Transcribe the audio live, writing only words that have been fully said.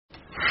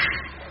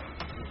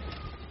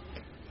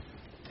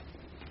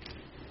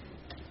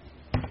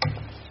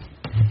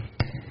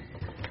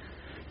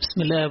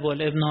باسم الآب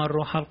والابن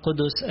والروح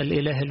القدس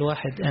الإله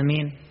الواحد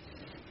أمين.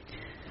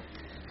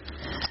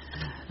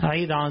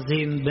 عيد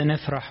عظيم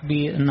بنفرح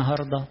بيه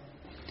النهاردة،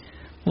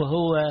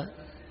 وهو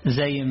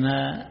زي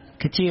ما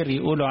كتير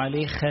يقولوا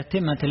عليه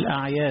خاتمة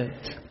الأعياد،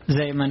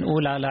 زي ما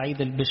نقول على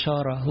عيد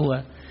البشارة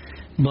هو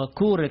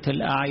بكورة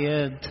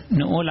الأعياد،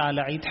 نقول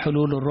على عيد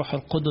حلول الروح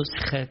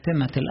القدس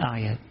خاتمة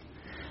الأعياد،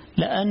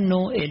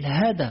 لأنه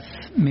الهدف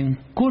من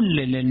كل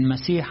اللي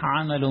المسيح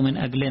عمله من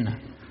أجلنا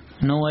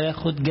إن هو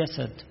ياخد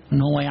جسد،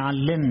 إن هو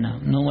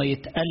يعلمنا، إن هو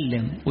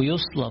يتألم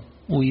ويصلب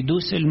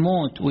ويدوس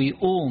الموت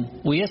ويقوم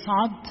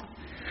ويصعد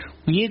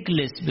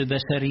ويجلس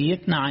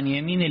ببشريتنا عن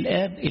يمين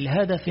الآب.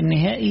 الهدف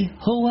النهائي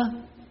هو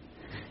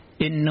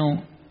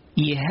إنه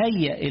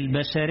يهيئ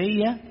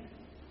البشرية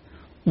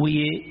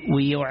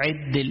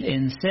ويعد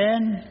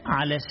الإنسان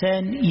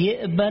علشان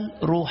يقبل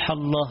روح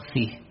الله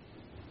فيه.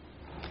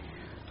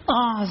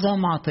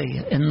 أعظم عطية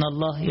إن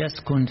الله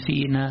يسكن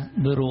فينا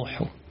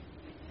بروحه.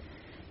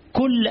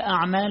 كل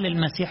أعمال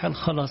المسيح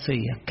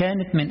الخلاصية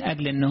كانت من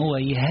أجل أن هو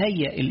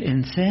يهيئ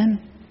الإنسان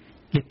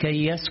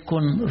لكي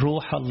يسكن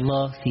روح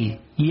الله فيه،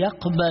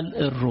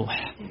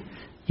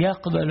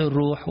 يقبل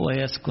الروح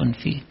ويسكن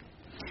فيه.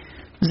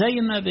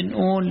 زي ما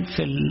بنقول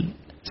في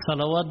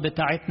الصلوات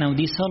بتاعتنا،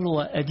 ودي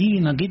صلوة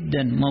قديمة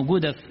جدا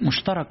موجودة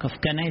مشتركة في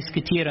كنائس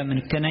كتيرة من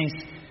الكنائس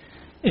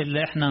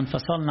اللي احنا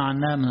انفصلنا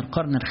عنها من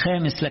القرن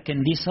الخامس، لكن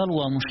دي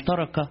صلوة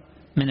مشتركة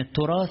من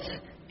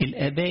التراث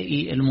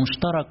الآبائي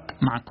المشترك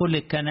مع كل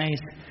الكنائس،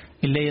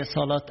 اللي هي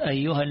صلاة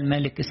أيها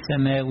الملك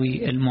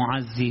السماوي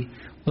المعزي،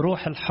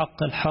 روح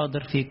الحق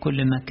الحاضر في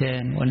كل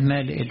مكان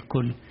والمالئ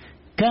الكل،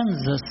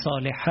 كنز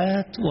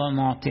الصالحات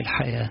ومعطي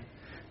الحياة،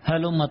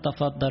 هلما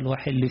تفضل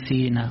وحل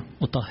فينا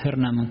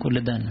وطهرنا من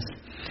كل دنس.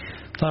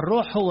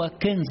 فالروح هو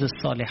كنز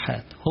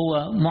الصالحات،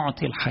 هو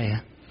معطي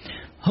الحياة،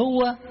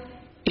 هو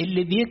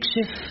اللي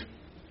بيكشف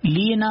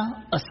لينا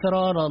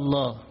أسرار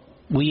الله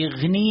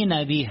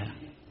ويغنينا بيها،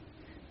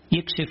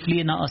 يكشف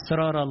لينا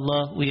أسرار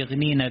الله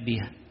ويغنينا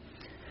بيها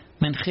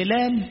من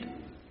خلال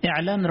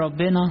إعلان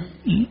ربنا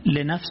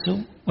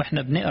لنفسه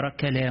وإحنا بنقرأ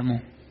كلامه.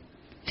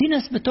 في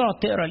ناس بتقعد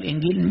تقرأ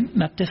الإنجيل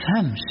ما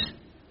بتفهمش،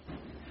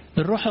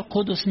 الروح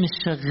القدس مش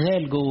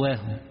شغال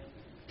جواهم،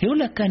 يقول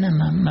لك أنا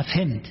ما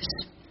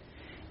فهمتش.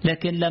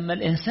 لكن لما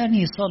الإنسان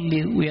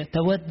يصلي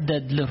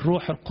ويتودد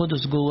للروح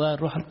القدس جواه،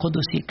 الروح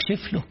القدس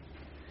يكشف له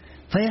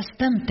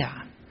فيستمتع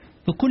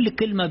بكل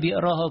كلمة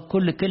بيقراها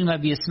وبكل كلمة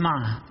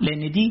بيسمعها،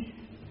 لأن دي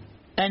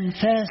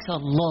أنفاس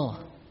الله.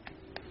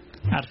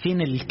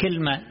 عارفين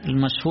الكلمة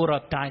المشهورة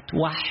بتاعت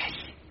وحي؟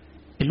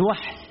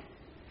 الوحي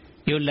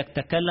يقول لك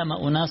تكلم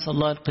أناس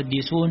الله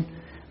القديسون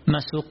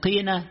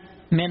مسوقين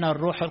من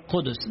الروح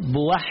القدس،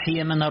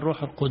 بوحي من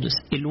الروح القدس.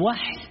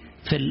 الوحي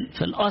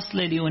في الأصل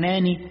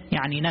اليوناني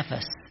يعني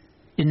نفس،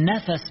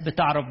 النفس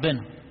بتاع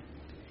ربنا،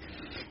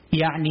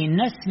 يعني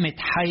نسمة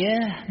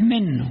حياة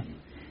منه.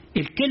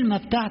 الكلمة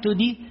بتاعته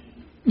دي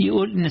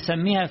يقول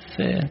نسميها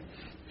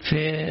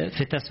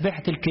في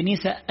تسبيحة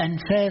الكنيسة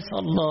أنفاس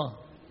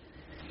الله.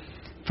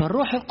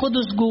 فالروح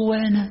القدس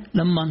جوانا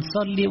لما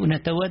نصلي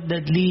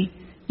ونتودد ليه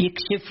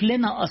يكشف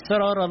لنا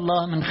أسرار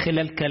الله من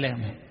خلال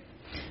كلامه،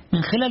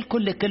 من خلال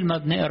كل كلمة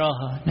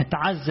بنقراها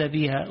نتعزى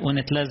بيها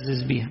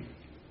ونتلذذ بيها.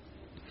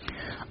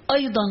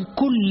 أيضا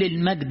كل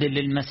المجد اللي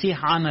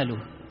المسيح عمله،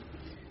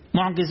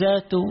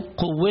 معجزاته،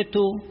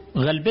 قوته،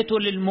 غلبته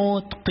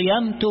للموت،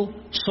 قيامته،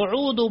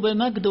 صعوده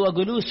بمجد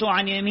وجلوسه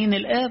عن يمين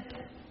الآب،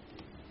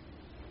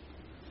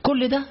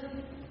 كل ده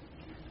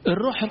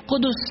الروح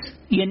القدس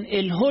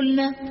ينقله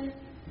لنا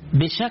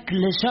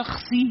بشكل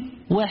شخصي،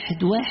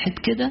 واحد واحد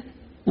كده،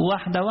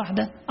 واحدة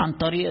واحدة، عن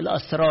طريق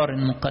الأسرار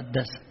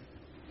المقدسة.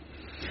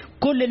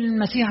 كل اللي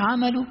المسيح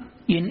عمله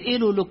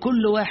ينقله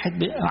لكل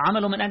واحد،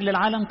 عمله من أجل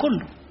العالم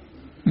كله،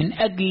 من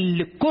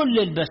أجل كل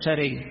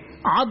البشرية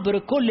عبر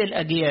كل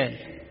الأجيال،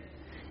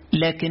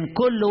 لكن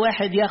كل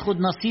واحد ياخد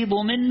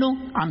نصيبه منه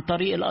عن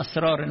طريق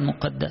الأسرار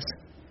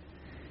المقدسة.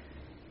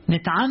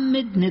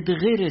 نتعمد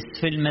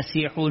نتغرس في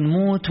المسيح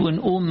ونموت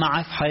ونقوم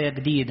معاه في حياة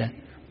جديدة،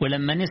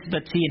 ولما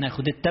نثبت فيه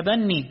ناخد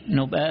التبني،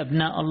 نبقى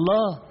أبناء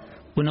الله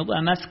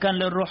ونبقى مسكن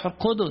للروح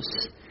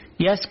القدس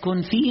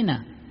يسكن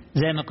فينا،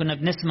 زي ما كنا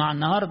بنسمع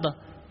النهاردة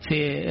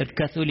في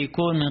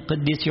الكاثوليكون من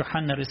قديس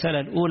يوحنا الرسالة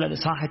الأولى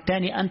الإصحاح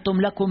الثاني: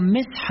 أنتم لكم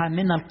مسحة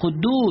من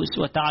القدوس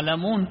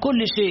وتعلمون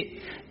كل شيء.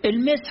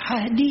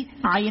 المسحة دي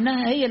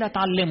عينها هي اللي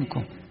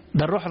تعلمكم،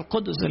 ده الروح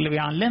القدس اللي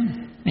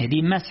بيعلمنا،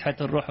 دي مسحة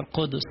الروح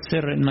القدس،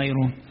 سر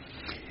الميرون.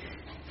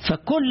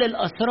 فكل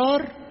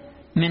الأسرار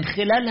من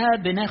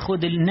خلالها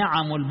بناخد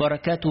النعم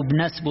والبركات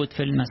وبنثبت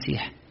في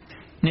المسيح،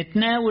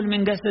 نتناول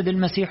من جسد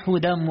المسيح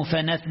ودمه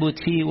فنثبت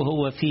فيه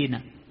وهو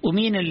فينا.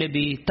 ومين اللي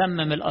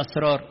بيتمم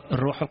الأسرار؟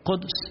 الروح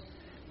القدس.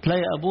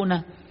 تلاقي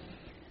أبونا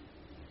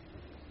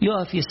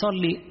يقف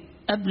يصلي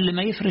قبل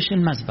ما يفرش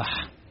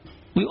المذبح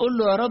ويقول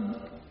له: يا رب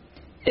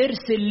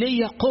ارسل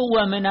لي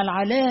قوة من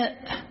العلاء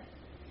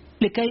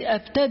لكي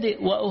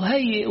أبتدئ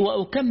وأهيئ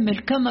وأكمل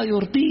كما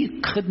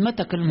يرضيك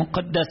خدمتك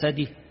المقدسة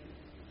دي،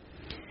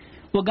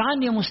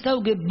 واجعلني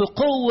مستوجب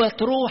بقوة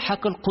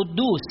روحك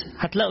القدوس.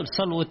 هتلاقوا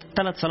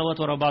 3 صلوات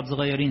ورا بعض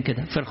صغيرين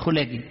كده في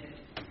الخلاجي: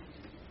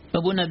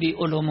 أبونا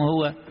بيقولهم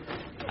هو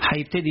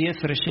هيبتدي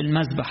يفرش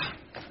المذبح: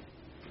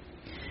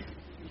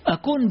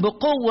 أكون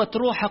بقوة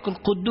روحك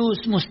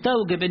القدوس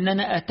مستوجب أن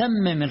أنا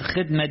أتمم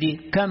الخدمة دي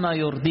كما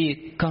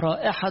يرضيك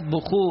كرائحة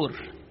بخور،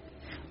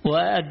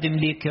 وأقدم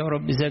ليك يا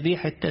رب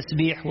ذبيحة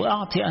تسبيح،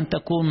 وأعطي أن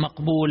تكون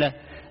مقبولة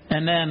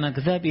أمامك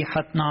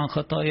ذبيحتنا عن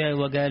خطاياي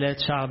وجالات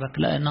شعبك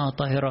لأنها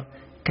طاهرة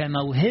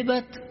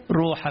كموهبة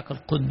روحك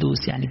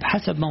القدوس. يعني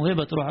بحسب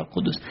موهبة روح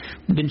القدس.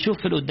 بنشوف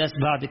في القداس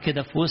بعد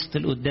كده في وسط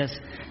القداس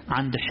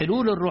عند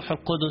حلول الروح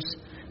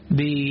القدس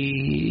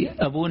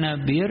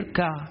أبونا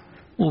بيركع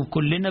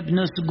وكلنا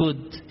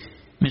بنسجد،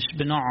 مش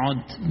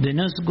بنقعد،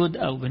 بنسجد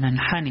أو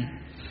بننحني،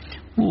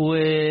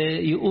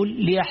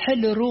 ويقول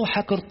ليحل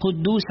روحك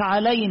القدوس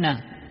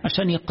علينا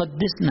عشان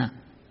يقدسنا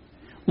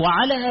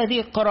وعلى هذه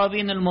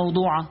القرابين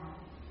الموضوعة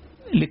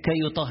لكي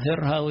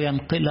يطهرها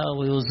وينقلها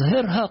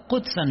ويظهرها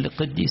قدسا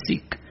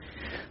لقديسيك.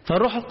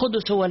 فالروح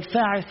القدس هو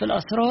الفاعل في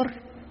الأسرار،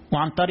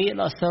 وعن طريق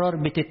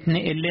الأسرار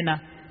بتتنقل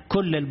لنا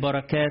كل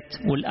البركات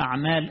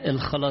والأعمال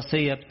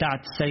الخلاصية بتاعت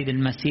السيد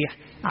المسيح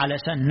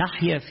علشان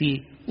نحيا فيه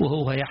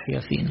وهو يحيا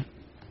فينا.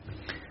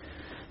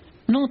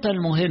 النقطة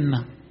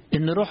المهمة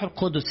إن الروح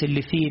القدس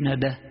اللي فينا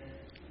ده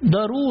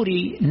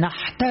ضروري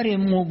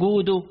نحترم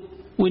وجوده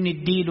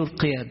ونديله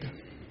القيادة.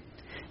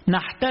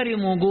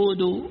 نحترم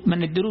وجوده، ما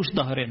نديلوش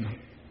ظهرنا،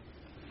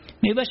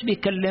 ما يبقاش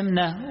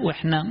بيكلمنا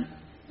وإحنا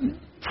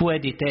في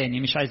وادي تاني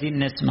مش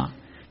عايزين نسمع،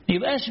 ما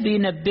يبقاش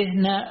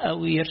بينبهنا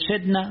أو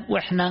يرشدنا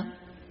وإحنا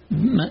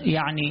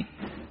يعني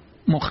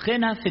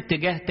مخنا في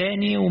اتجاه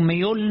تاني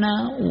وميولنا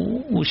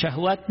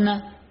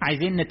وشهواتنا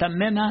عايزين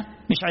نتممها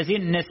مش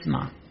عايزين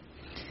نسمع.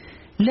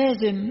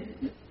 لازم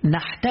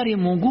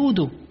نحترم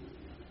وجوده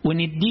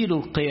ونديله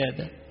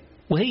القيادة،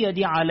 وهي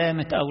دي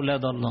علامة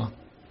أولاد الله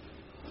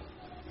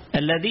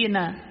الذين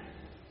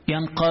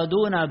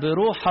ينقادون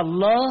بروح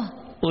الله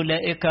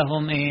أولئك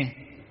هم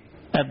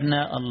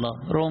أبناء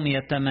الله. رومية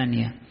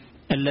 8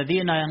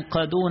 الذين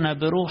ينقادون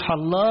بروح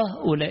الله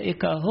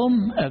أولئك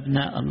هم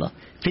أبناء الله.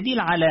 في دي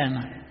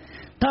العلامة.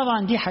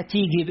 طبعا دي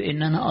هتيجي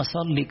بأن أنا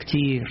أصلي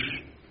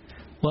كتير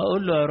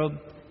وأقول له يا رب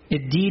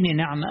اديني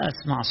نعمة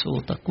أسمع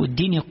صوتك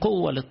واديني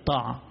قوة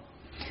للطاعة،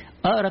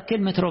 أقرأ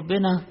كلمة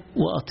ربنا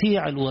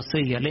وأطيع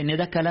الوصية، لأن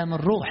ده كلام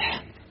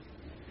الروح.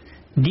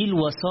 دي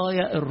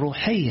الوصايا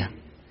الروحية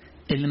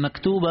اللي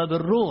مكتوبة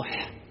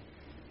بالروح،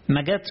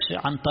 ما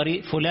جاتش عن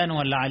طريق فلان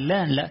ولا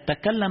علان، لا،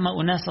 تكلم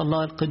أناس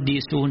الله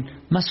القديسون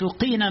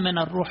مسوقين من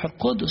الروح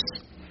القدس.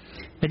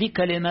 فدي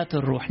كلمات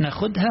الروح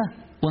ناخدها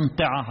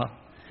ونطيعها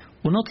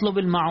ونطلب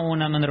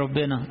المعونة من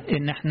ربنا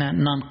إن احنا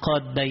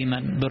ننقاد دايما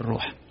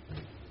بالروح.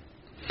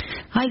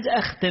 عايز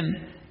أختم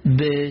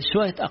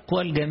بشوية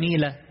أقوال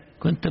جميلة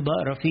كنت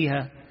بقرأ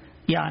فيها،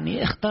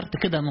 يعني اخترت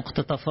كده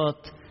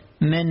مقتطفات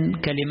من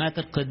كلمات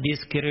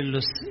القديس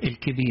كيرلس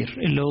الكبير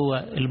اللي هو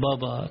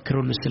البابا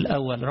كيرلس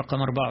الأول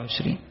رقم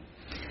 24.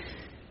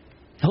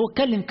 هو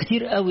اتكلم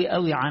كتير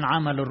قوي عن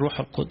عمل الروح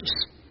القدس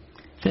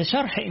في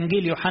شرح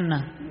إنجيل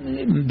يوحنا،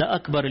 ده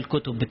أكبر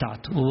الكتب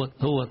بتاعته.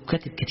 هو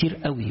كاتب كتير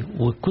قوي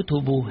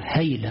وكتبه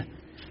هايلة.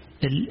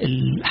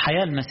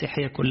 الحياة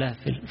المسيحية كلها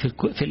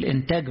في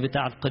الإنتاج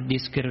بتاع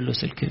القديس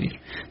كيرلس الكبير.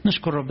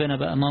 نشكر ربنا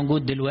بقى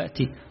موجود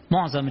دلوقتي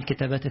معظم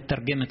الكتابات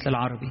اترجمت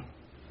للعربي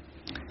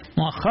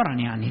مؤخرا،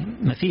 يعني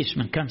مفيش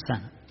من كام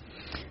سنة،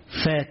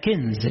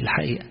 فكنز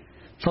الحقيقة.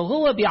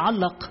 فهو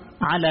بيعلق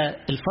على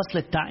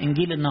الفصل بتاع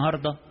إنجيل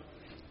النهاردة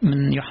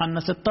من يوحنا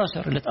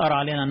 16 اللي اتقرأ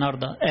علينا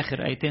النهاردة،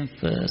 آخر آيتين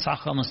في إصحاح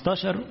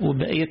 15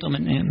 وبقيته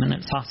من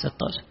إصحاح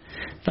 16.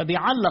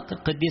 فبيعلق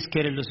القديس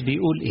كيرلس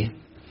بيقول إيه؟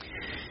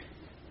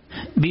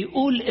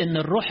 بيقول إن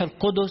الروح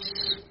القدس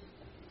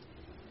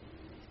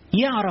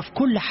يعرف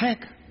كل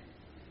حاجة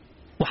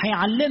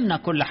وهيعلمنا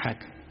كل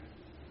حاجة.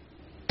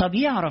 طب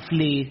يعرف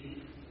ليه؟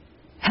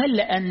 هل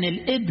لأن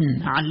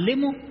الابن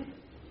علمه؟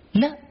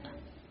 لا،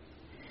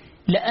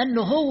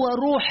 لأنه هو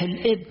روح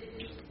الابن،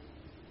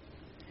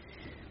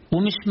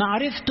 ومش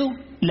معرفته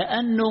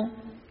لأنه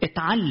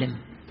اتعلم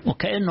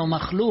وكأنه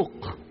مخلوق،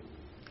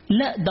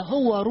 لا، ده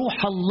هو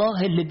روح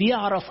الله اللي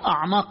بيعرف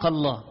أعماق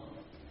الله.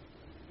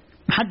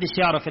 محدش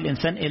يعرف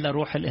الإنسان إلا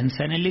روح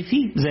الإنسان اللي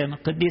فيه، زي ما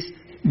القديس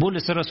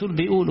بولس الرسول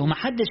بيقول،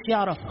 ومحدش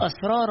يعرف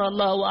أسرار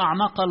الله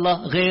وأعماق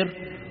الله غير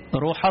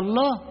روح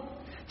الله.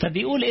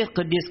 فبيقول إيه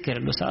القديس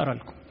كيرلس؟ أقرأ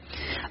لكم: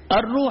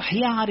 الروح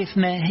يعرف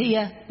ما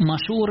هي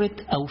مشورة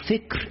أو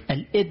فكر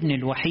الابن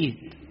الوحيد،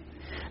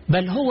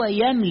 بل هو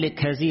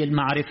يملك هذه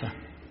المعرفة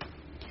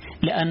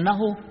لأنه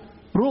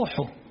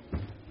روحه،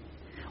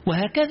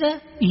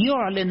 وهكذا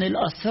يعلن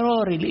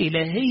الأسرار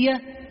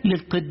الإلهية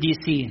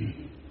للقديسين.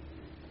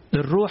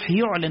 الروح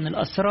يعلن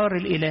الأسرار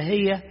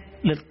الإلهية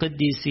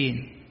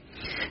للقديسين.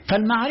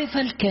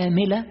 فالمعرفة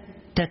الكاملة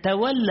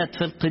تتولد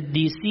في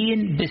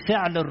القديسين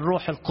بفعل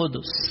الروح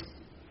القدس.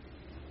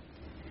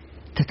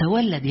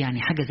 تتولد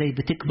يعني حاجة زي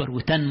بتكبر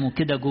وتنمو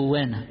كده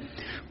جوانا.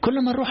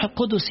 كل ما الروح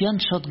القدس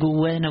ينشط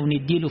جوانا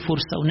ونديله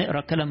فرصة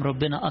ونقرأ كلام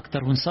ربنا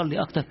أكتر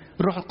ونصلي أكتر،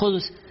 الروح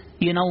القدس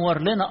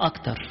ينور لنا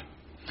أكتر.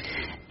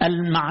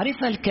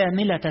 المعرفة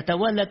الكاملة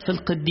تتولد في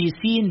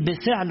القديسين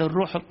بفعل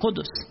الروح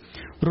القدس،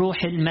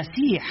 روح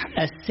المسيح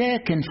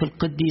الساكن في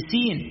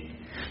القديسين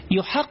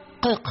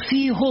يحقق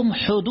فيهم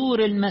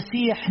حضور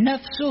المسيح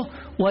نفسه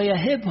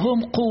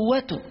ويهبهم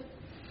قوته.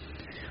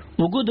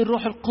 وجود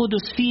الروح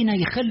القدس فينا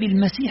يخلي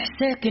المسيح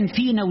ساكن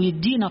فينا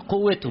ويدينا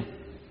قوته.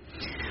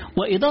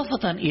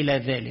 وإضافة إلى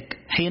ذلك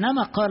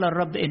حينما قال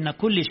الرب إن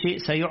كل شيء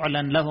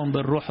سيعلن لهم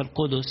بالروح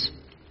القدس،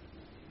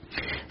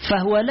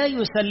 فهو لا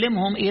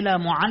يسلمهم إلى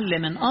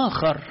معلم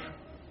آخر.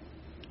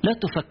 لا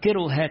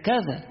تفكروا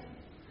هكذا،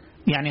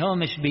 يعني هو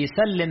مش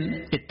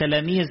بيسلم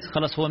التلاميذ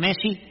خلاص هو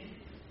ماشي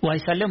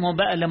وهيسلمهم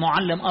بقى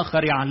لمعلم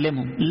آخر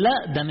يعلمهم،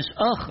 لا ده مش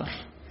آخر،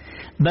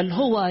 بل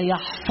هو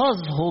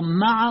يحفظهم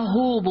معه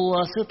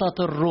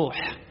بواسطة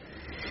الروح.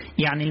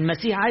 يعني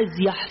المسيح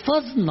عايز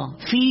يحفظنا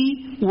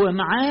فيه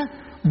ومعاه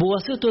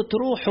بواسطة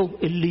روحه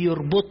اللي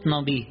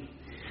يربطنا بيه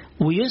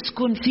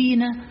ويسكن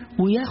فينا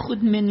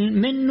وياخد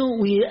منه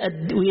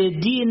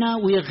ويدينا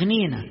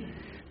ويغنينا.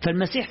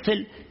 فالمسيح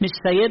مش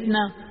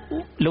سيدنا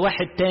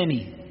لواحد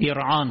تاني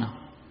يرعانا،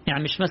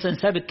 يعني مش مثلا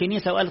ساب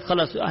الكنيسة وقال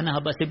خلاص أنا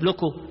هبقى سيب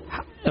لكم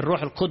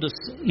الروح القدس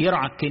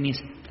يرعى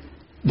الكنيسة.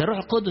 ده الروح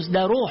القدس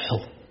ده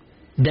روحه،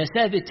 ده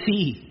ثابت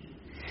فيه،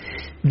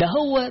 ده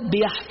هو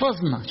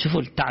بيحفظنا.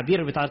 شوفوا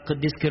التعبير بتاع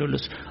القديس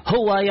كيرلس،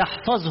 هو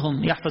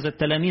يحفظهم، يحفظ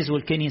التلاميذ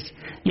والكنيسة،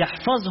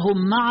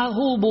 يحفظهم معه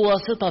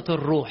بواسطة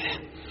الروح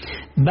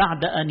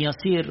بعد أن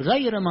يصير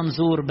غير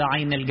منظور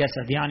بعين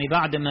الجسد. يعني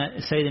بعد ما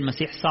السيد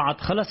المسيح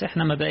صعد خلاص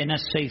احنا ما بقيناش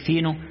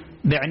شايفينه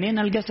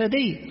بعيننا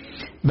الجسدية،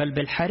 بل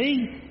بالحري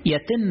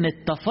يتم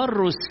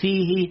التفرس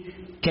فيه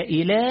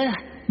كإله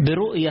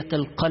برؤية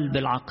القلب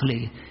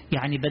العقلية.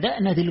 يعني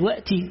بدأنا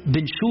دلوقتي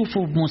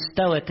بنشوفه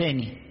بمستوى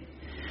تاني،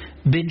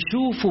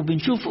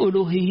 بنشوف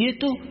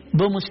ألوهيته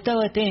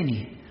بمستوى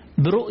تاني،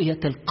 برؤية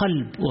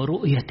القلب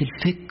ورؤية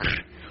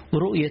الفكر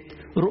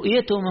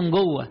ورؤيته من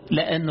جوه،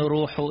 لأن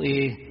روحه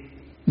إيه؟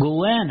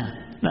 جوانا،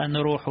 لأن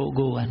روحه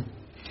جوانا.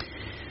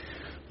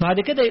 بعد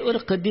كده يقول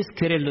القديس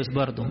كيرلس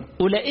برضو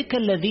أولئك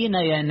الذين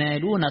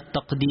ينالون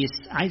التقديس.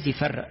 عايز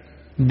يفرق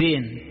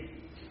بين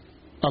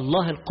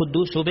الله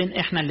القدوس وبين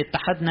إحنا اللي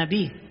اتحدنا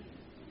بيه.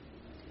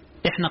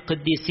 إحنا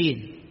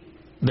قديسين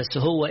بس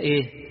هو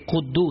إيه؟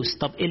 قدوس.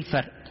 طب إيه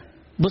الفرق؟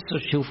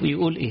 بصوا شوفوا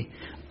يقول إيه،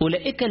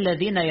 أولئك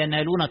الذين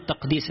ينالون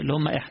التقديس اللي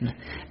هم إحنا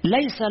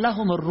ليس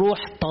لهم الروح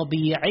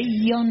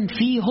طبيعيا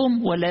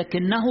فيهم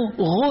ولكنه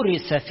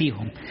غرس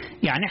فيهم.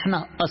 يعني إحنا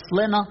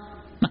أصلنا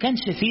ما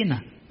كانش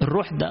فينا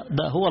الروح،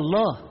 ده هو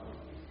الله،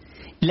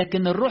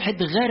 لكن الروح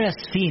اتغرس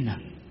فينا.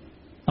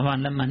 طبعا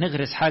لما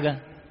نغرس حاجة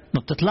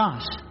ما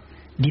بتطلعش،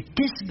 دي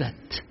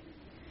بتثبت.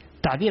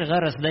 تعبير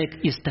غرس ده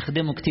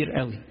يستخدمه كتير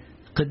قوي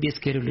قديس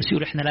كيرلس،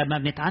 يقول احنا لما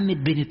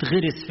بنتعمد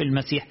بنتغرس في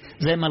المسيح،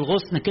 زي ما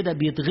الغصن كده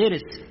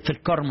بيتغرس في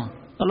الكرمة،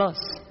 خلاص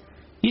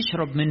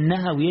يشرب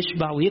منها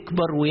ويشبع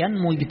ويكبر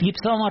وينمو ويجيب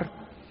ثمر،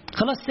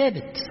 خلاص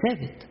ثابت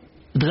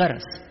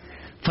اتغرس.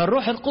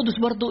 فالروح القدس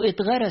برضو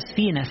اتغرس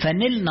فينا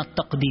فنلنا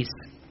التقديس.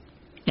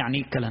 يعني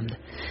ايه الكلام ده؟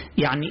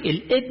 يعني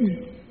الابن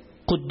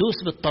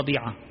قدوس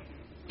بالطبيعة،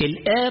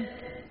 الاب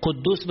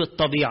قدوس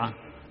بالطبيعة،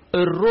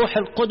 الروح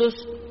القدس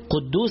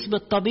قدوس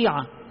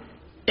بالطبيعة،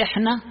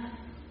 احنا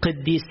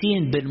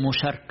قديسين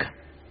بالمشاركة،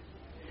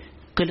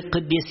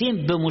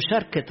 قديسين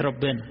بمشاركة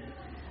ربنا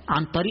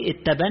عن طريق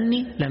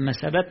التبني. لما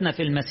ثبتنا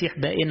في المسيح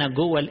بقينا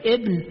جوه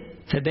الابن،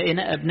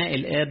 فبقينا أبناء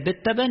الآب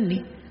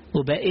بالتبني،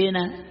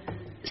 وبقينا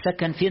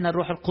سكن فينا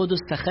الروح القدس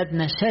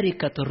فخدنا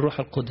شركة الروح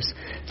القدس.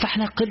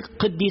 فاحنا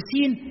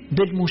قديسين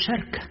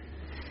بالمشاركة،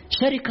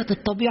 شركة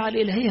الطبيعة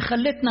الإلهية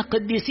خلتنا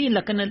قديسين.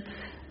 لكن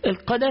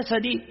القداسة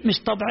دي مش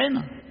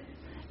طبعنا،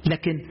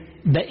 لكن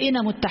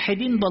بقينا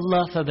متحدين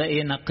بالله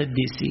فبقينا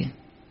قديسين.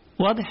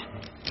 واضح؟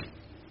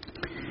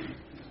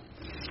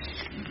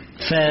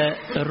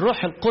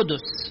 فالروح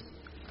القدس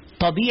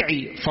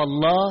طبيعي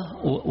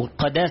فالله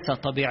والقداسة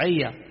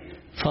طبيعية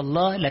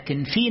فالله،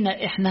 لكن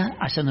فينا احنا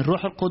عشان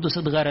الروح القدس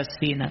اتغرس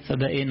فينا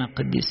فبقينا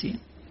قديسين.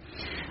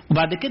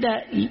 وبعد كده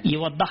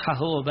يوضحها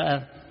هو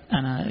بقى،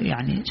 أنا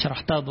يعني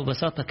شرحتها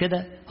ببساطة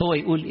كده. هو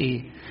يقول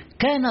إيه؟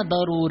 كان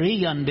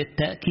ضروريا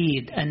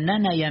بالتأكيد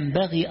أننا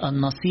ينبغي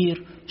أن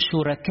نصير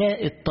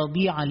شركاء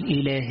الطبيعة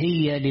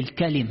الإلهية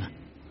للكلمة.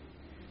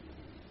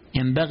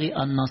 ينبغي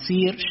أن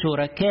نصير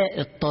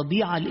شركاء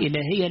الطبيعة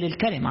الإلهية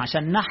للكلمة.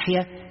 عشان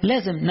نحيا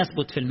لازم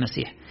نثبت في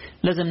المسيح،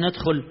 لازم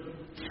ندخل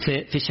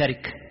في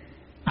شركة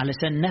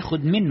علشان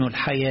ناخد منه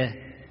الحياة.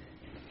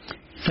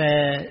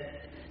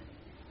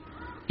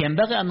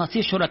 ينبغي أن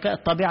نصير شركاء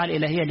الطبيعة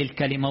الإلهية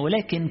للكلمة،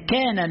 ولكن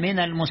كان من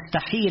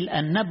المستحيل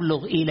أن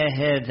نبلغ إلى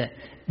هذا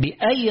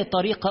بأي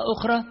طريقة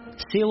أخرى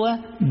سوى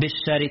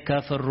بالشركة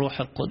في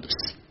الروح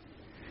القدس.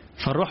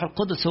 فالروح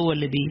القدس هو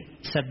اللي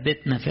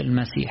بيثبتنا في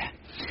المسيح.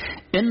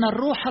 إن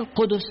الروح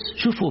القدس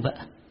شوفوا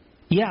بقى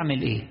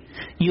يعمل إيه؟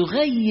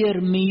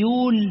 يغير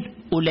ميول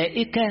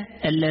أولئك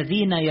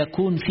الذين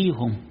يكون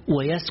فيهم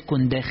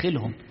ويسكن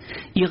داخلهم،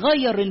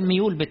 يغير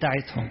الميول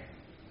بتاعتهم،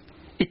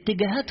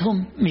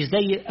 اتجاهاتهم مش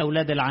زي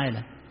أولاد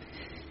العالم،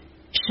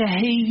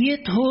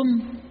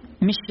 شهيتهم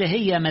مش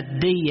شهية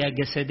مادية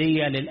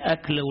جسدية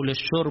للأكل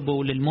وللشرب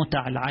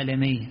وللمتع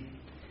العالمية،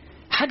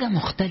 حاجة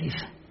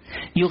مختلفة.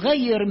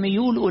 يغير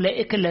ميول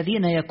أولئك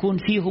الذين يكون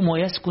فيهم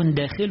ويسكن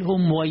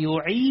داخلهم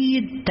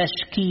ويعيد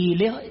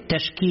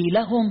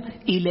تشكيلهم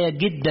إلى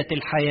جدة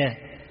الحياة،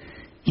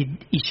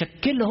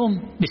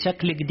 يشكلهم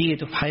بشكل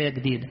جديد وفي حياة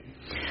جديدة.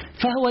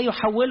 فهو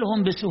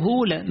يحولهم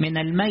بسهولة من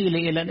الميل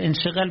إلى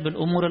الانشغال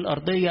بالأمور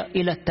الأرضية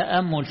إلى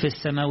التأمل في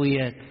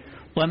السماويات،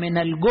 ومن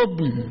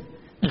الجبن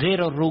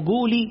غير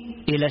الرجولي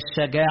إلى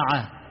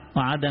الشجاعة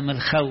وعدم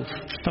الخوف.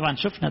 طبعا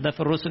شفنا ده في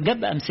الرسل،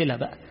 جاب أمثلة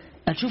بقى،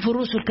 قال شوفوا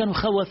الرسل كانوا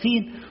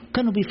خوافين،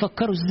 كانوا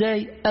بيفكروا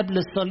ازاي قبل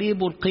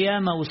الصليب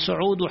والقيامة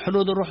والصعود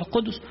وحلول الروح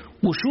القدس،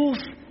 وشوف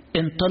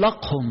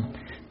انطلاقهم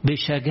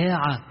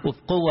بشجاعة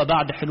وبقوة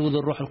بعد حلول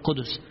الروح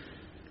القدس.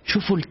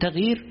 شوفوا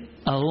التغيير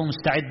هو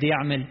مستعد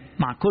يعمل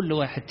مع كل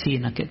واحد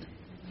فينا كده.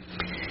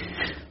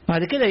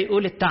 بعد كده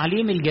يقول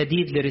التعليم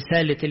الجديد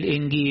لرسالة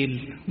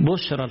الإنجيل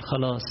بشرى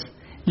الخلاص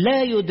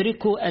لا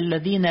يدرك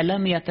الذين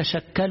لم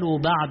يتشكلوا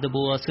بعد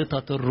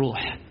بواسطة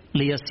الروح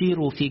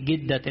ليصيروا في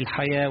جدة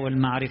الحياة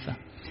والمعرفة.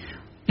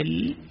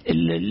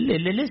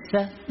 اللي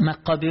لسه ما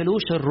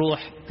قبلوش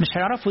الروح مش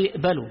هيعرفوا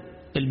يقبلوا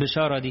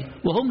البشارة دي،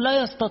 وهم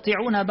لا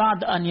يستطيعون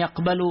بعد أن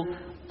يقبلوا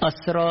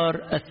أسرار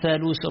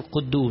الثالوث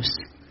القدوس،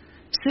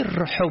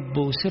 سر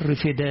حبه، سر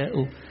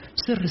فدائه،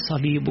 سر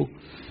صليبه،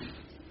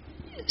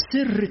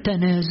 سر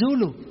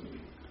تنازله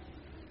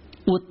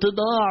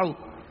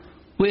واتضاعه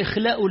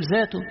وإخلاقه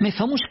لذاته. ما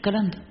يفهموش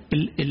الكلام ده،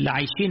 اللي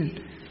عايشين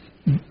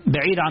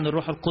بعيد عن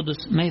الروح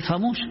القدس ما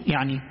يفهموش.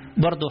 يعني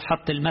برضه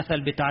حط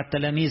المثل بتاع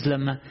التلاميذ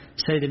لما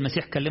السيد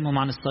المسيح كلمهم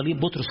عن الصليب،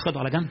 بطرس خده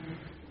على جنب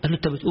قال له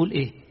انت بتقول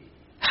ايه؟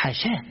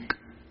 حاشاك،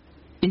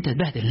 انت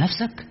تبهدل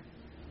نفسك؟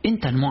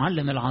 انت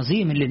المعلم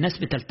العظيم اللي الناس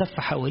بتلتف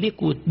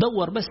حواليك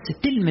وتدور بس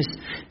تلمس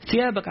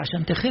ثيابك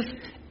عشان تخف،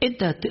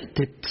 انت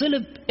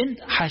تتصلب؟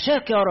 انت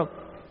حاشاك يا رب.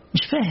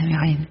 مش فاهم يا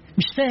عيني،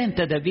 مش فاهم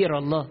تدابير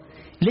الله.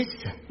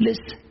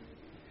 لسه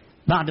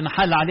بعد ما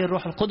حل عليه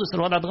الروح القدس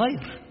الوضع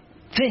اتغير،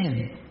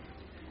 فهم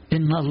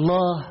ان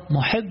الله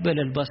محب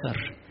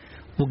للبشر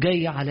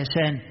وجاي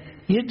علشان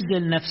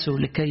يبذل نفسه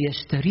لكي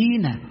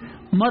يشترينا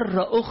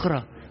مرة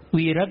أخرى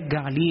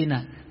ويرجع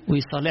لينا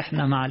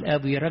ويصالحنا مع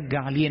الآب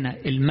ويرجع لينا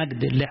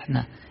المجد اللي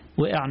احنا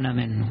وقعنا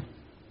منه.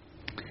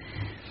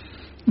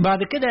 بعد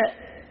كده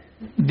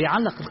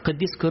بيعلق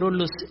القديس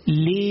كيرلس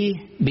ليه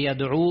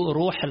بيدعوه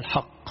روح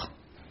الحق.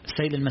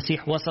 السيد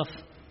المسيح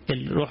وصف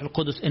الروح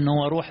القدس انه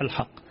هو روح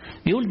الحق،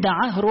 بيقول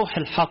دعاه روح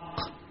الحق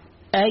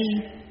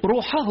أي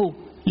روحه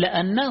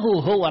لأنه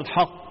هو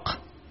الحق.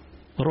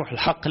 روح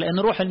الحق لأن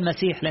روح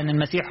المسيح، لأن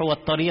المسيح هو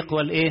الطريق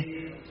والإيه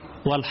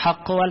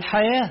والحق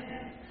والحياة،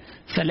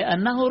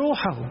 فلأنه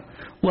روحه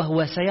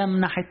وهو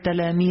سيمنح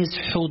التلاميذ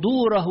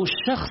حضوره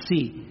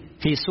الشخصي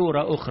في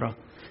صورة أخرى.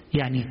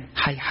 يعني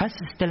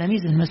هيحسس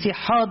تلاميذ المسيح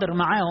حاضر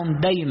معاهم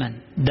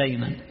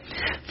دايما.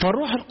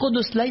 فالروح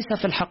القدس ليس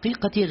في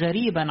الحقيقة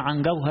غريبا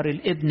عن جوهر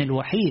الابن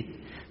الوحيد،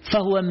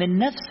 فهو من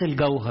نفس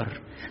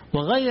الجوهر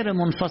وغير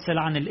منفصل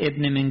عن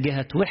الابن من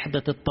جهة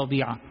وحدة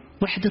الطبيعة،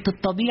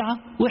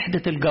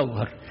 وحدة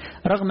الجوهر،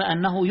 رغم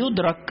أنه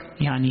يدرك،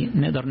 يعني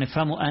نقدر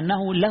نفهمه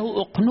أنه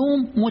له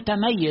أقنوم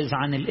متميز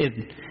عن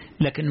الابن،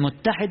 لكن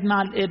متحد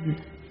مع الابن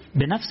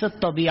بنفس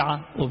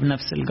الطبيعة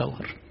وبنفس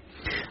الجوهر.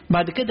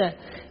 بعد كده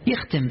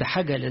يختم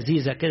بحاجة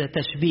لذيذة كده،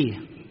 تشبيه.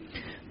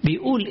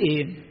 بيقول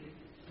إيه؟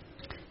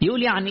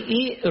 يقول يعني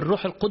إيه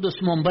الروح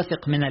القدس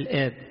منبثق من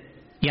الآب؟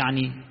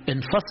 يعني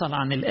انفصل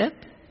عن الآب.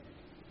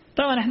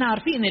 طبعا احنا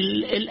عارفين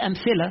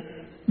الأمثلة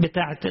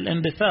بتاعة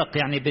الانبثاق،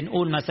 يعني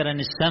بنقول مثلا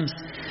الشمس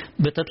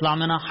بتطلع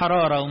منها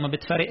حرارة وما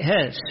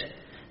بتفرقهاش،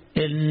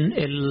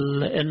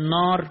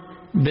 النار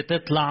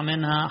بتطلع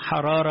منها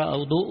حرارة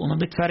أو ضوء وما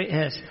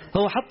بتفرقهاش.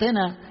 هو حط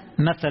هنا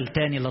مثل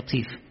تاني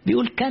لطيف،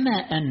 بيقول كما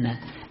أن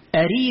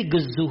أريج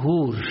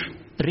الزهور،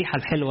 الريحة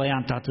الحلوة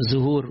يعني بتاعت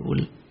الزهور،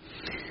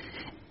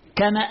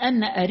 كما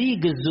أن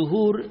أريج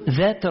الزهور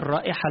ذات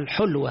الرائحة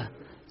الحلوة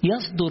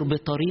يصدر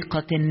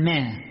بطريقة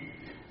ما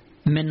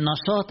من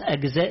نشاط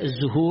أجزاء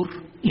الزهور،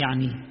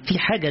 يعني في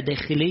حاجة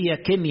داخلية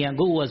كيمياء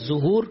جوه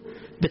الزهور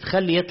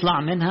بتخلي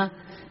يطلع منها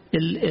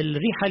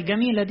الريحة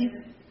الجميلة دي.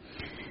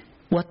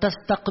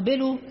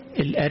 وتستقبله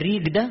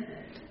الأريج ده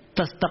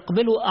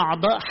تستقبله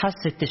أعضاء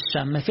حاسة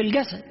الشم في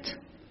الجسد.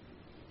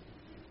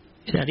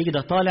 الأريج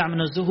ده طالع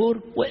من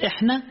الزهور،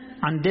 وإحنا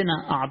عندنا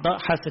أعضاء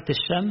حاسة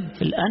الشم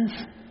في الأنف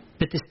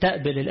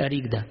بتستقبل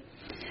الأريج ده.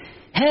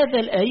 هذا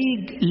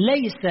الأريج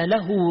ليس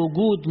له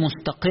وجود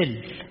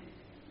مستقل،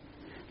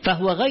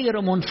 فهو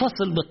غير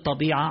منفصل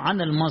بالطبيعة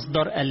عن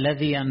المصدر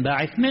الذي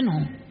ينبعث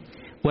منه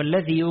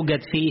والذي يوجد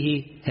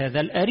فيه هذا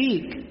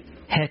الأريج.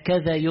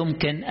 هكذا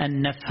يمكن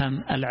أن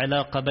نفهم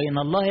العلاقة بين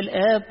الله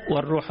الآب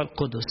والروح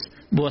القدس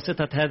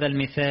بواسطة هذا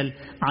المثال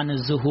عن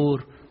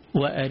الزهور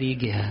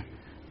وأريجها.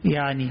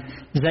 يعني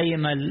زي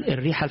ما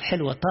الريحة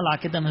الحلوة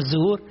طالعة كده من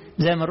الزهور،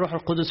 زي ما الروح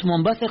القدس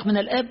منبثق من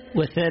الآب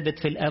وثابت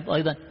في الآب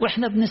أيضا،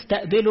 وإحنا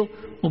بنستقبله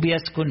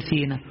وبيسكن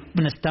فينا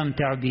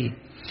بنستمتع به.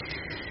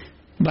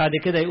 بعد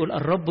كده يقول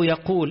الرب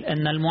يقول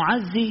أن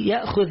المعزي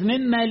يأخذ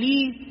مما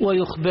لي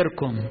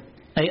ويخبركم،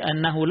 أي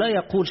أنه لا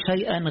يقول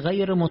شيئا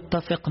غير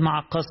متفق مع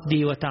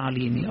قصدي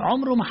وتعليمي.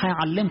 عمره ما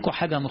هيعلمكم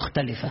حاجة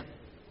مختلفة،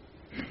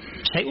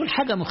 مش هيقول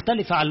حاجة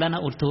مختلفة عن اللي أنا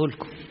قلته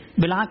لكم،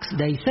 بالعكس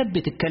ده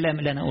يثبت الكلام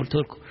اللي أنا قلته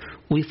لكم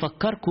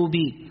ويفكركم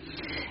بيه.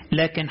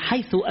 لكن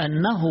حيث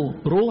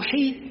أنه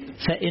روحي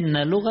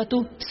فإن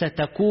لغته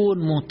ستكون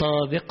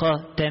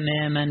مطابقة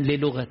تماما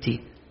للغتي.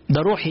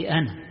 ده روحي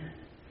أنا،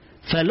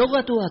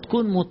 فلغته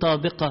هتكون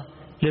مطابقة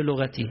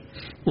للغتي.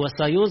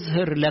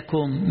 وسيظهر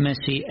لكم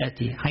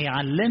مشيئتي،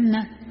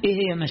 هيعلمنا إيه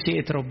هي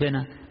مشيئة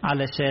ربنا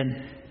علشان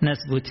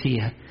نثبت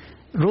فيها.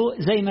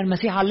 زي ما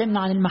المسيح علمنا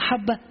عن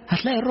المحبة،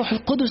 هتلاقي الروح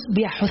القدس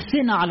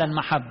بيحثنا على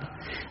المحبة.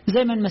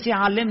 زي ما المسيح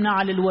علمنا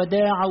على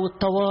الوداعة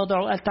والتواضع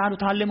وقال تعالوا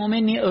تعلموا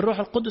مني، الروح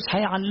القدس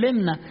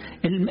هيعلمنا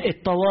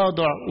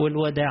التواضع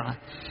والوداعة.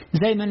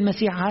 زي ما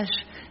المسيح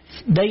عاش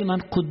دايما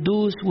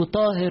قدوس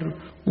وطاهر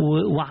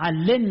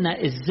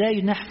وعلمنا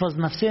ازاي نحفظ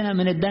نفسنا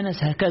من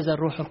الدنس، هكذا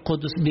الروح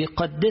القدس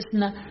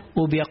بيقدسنا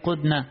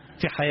وبيقودنا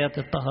في حياة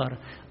الطهارة.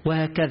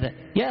 وهكذا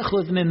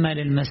يأخذ مما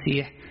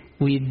للمسيح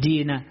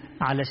ويدينا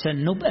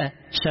علشان نبقى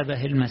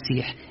شبه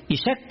المسيح،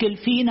 يشكل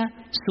فينا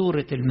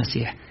صورة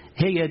المسيح.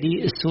 هي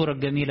دي الصورة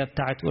الجميلة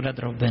بتاعت ولاد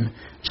ربنا.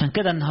 عشان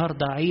كده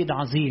النهاردة عيد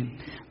عظيم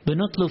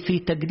بنطلب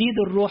فيه تجديد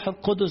الروح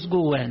القدس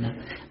جوانا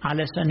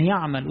علشان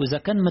يعمل، وإذا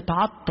كان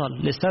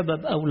متعطل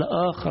لسبب أو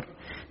لآخر،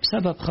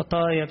 بسبب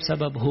خطايا،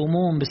 بسبب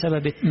هموم،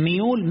 بسبب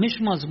ميول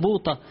مش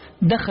مظبوطة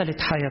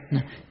دخلت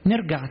حياتنا،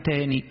 نرجع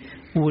تاني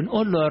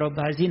ونقول له يا رب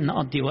عايزين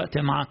نقضي وقت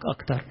معك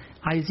أكتر،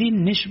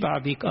 عايزين نشبع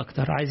بيك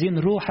أكتر، عايزين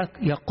روحك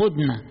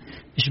يقودنا،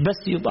 مش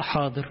بس يبقى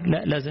حاضر،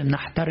 لا لازم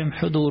نحترم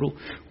حضوره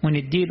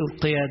ونديله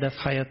القيادة في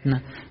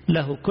حياتنا.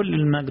 له كل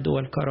المجد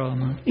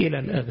والكرامة إلى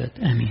الأبد،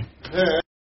 آمين.